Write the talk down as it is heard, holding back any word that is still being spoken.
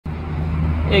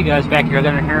Hey guys, back here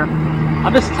again here.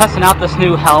 I'm just testing out this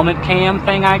new helmet cam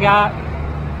thing I got.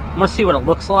 I'm gonna see what it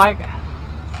looks like.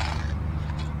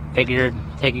 Figured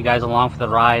take you guys along for the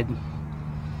ride.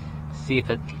 See if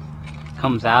it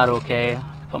comes out okay.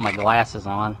 Put my glasses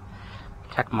on,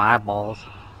 protect my eyeballs.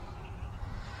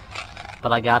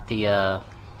 But I got the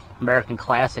American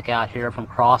Classic out here from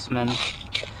Crosman.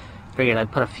 Figured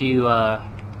I'd put a few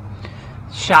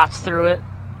shots through it.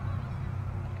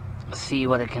 See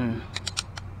what it can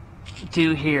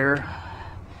do here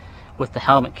with the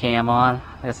helmet cam on.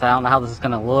 I guess I don't know how this is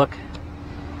gonna look.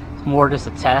 It's more just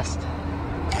a test.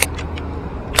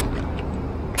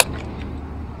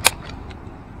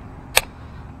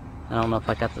 I don't know if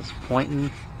I got this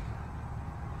pointing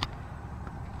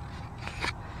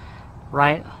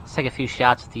right. Let's take a few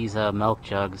shots with these milk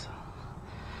jugs.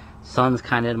 Sun's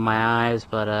kind of in my eyes,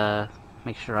 but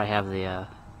make sure I have the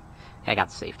I got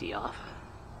the safety off.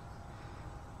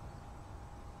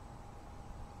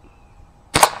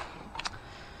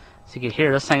 So you can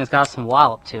hear this thing has got some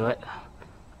wallop to it.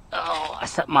 Oh, I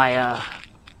set my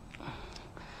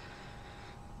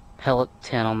pellet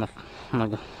tin on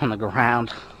the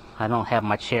ground. I don't have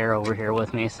my chair over here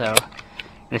with me, so you're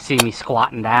gonna see me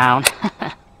squatting down.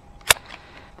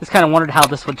 Just kind of wondered how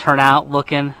this would turn out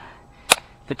looking.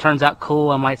 If it turns out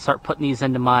cool, I might start putting these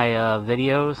into my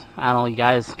videos. I don't know, you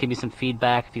guys give me some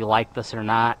feedback if you like this or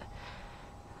not.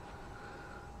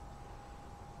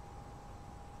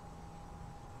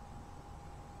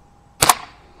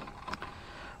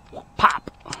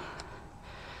 Pop!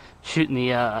 Shooting the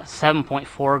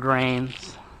 7.4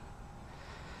 grains.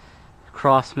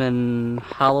 Crosman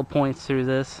hollow points through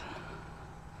this.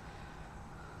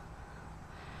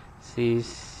 See, you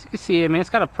can see, I mean, it's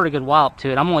got a pretty good wallop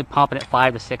to it. I'm only pumping it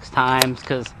 5 to 6 times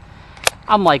because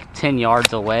I'm like 10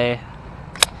 yards away.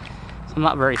 So I'm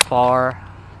not very far.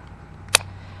 I'm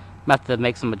about to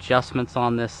make some adjustments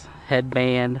on this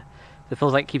headband. It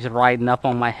feels like it keeps riding up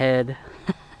on my head.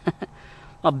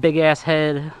 A big ass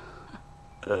head.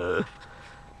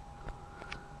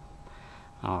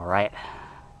 Alright.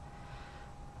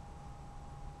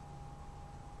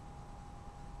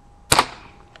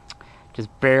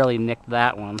 Just barely nicked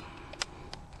that one.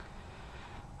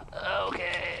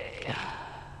 Okay.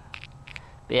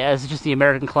 But yeah, this is just the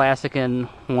American Classic in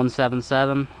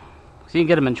 177. So you can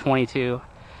get them in 22.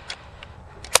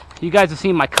 You guys have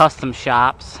seen my custom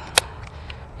shops.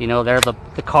 You know, they're the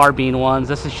carbine ones.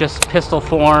 This is just pistol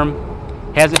form.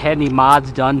 Hasn't had any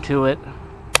mods done to it.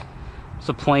 It's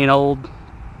a plain old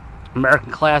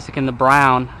American Classic in the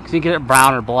brown. So you can get it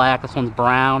brown or black. This one's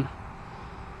brown.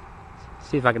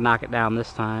 See if I can knock it down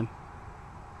this time.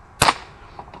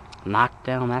 Knocked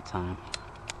down that time.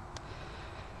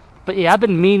 But yeah, I've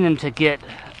been meaning to get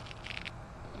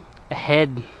a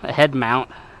head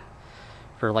mount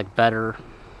for like better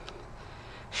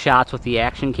shots with the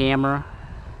action camera.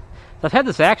 I've had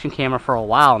this action camera for a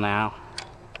while now.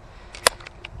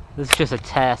 This is just a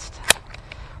test.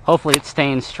 Hopefully it's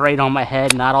staying straight on my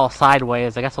head, not all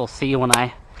sideways. I guess we'll see when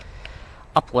I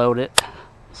upload it.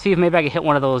 See if maybe I can hit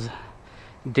one of those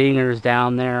dingers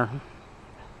down there.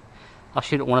 I'll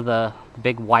shoot at one of the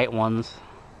big white ones.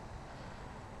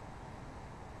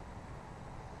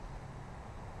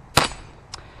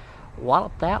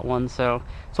 Wallop that one. So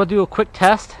I'll do a quick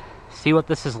test, see what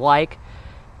this is like.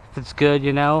 If it's good,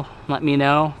 you know, let me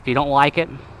know. If you don't like it,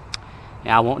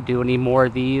 yeah, I won't do any more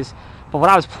of these. But what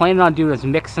I was planning on doing is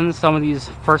mixing some of these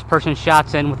first-person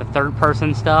shots in with the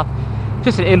third-person stuff,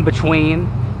 just an in-between.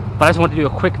 But I just wanted to do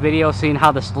a quick video seeing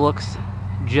how this looks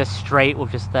just straight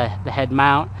with just the head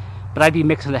mount. But I'd be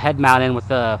mixing the head mount in with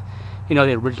the, you know,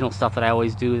 the original stuff that I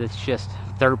always do. That's just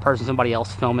third-person, somebody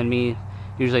else filming me.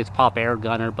 Usually it's Pop Air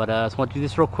Gunner, but I just want to do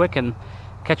this real quick and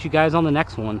catch you guys on the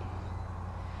next one.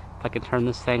 If I can turn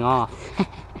this thing off.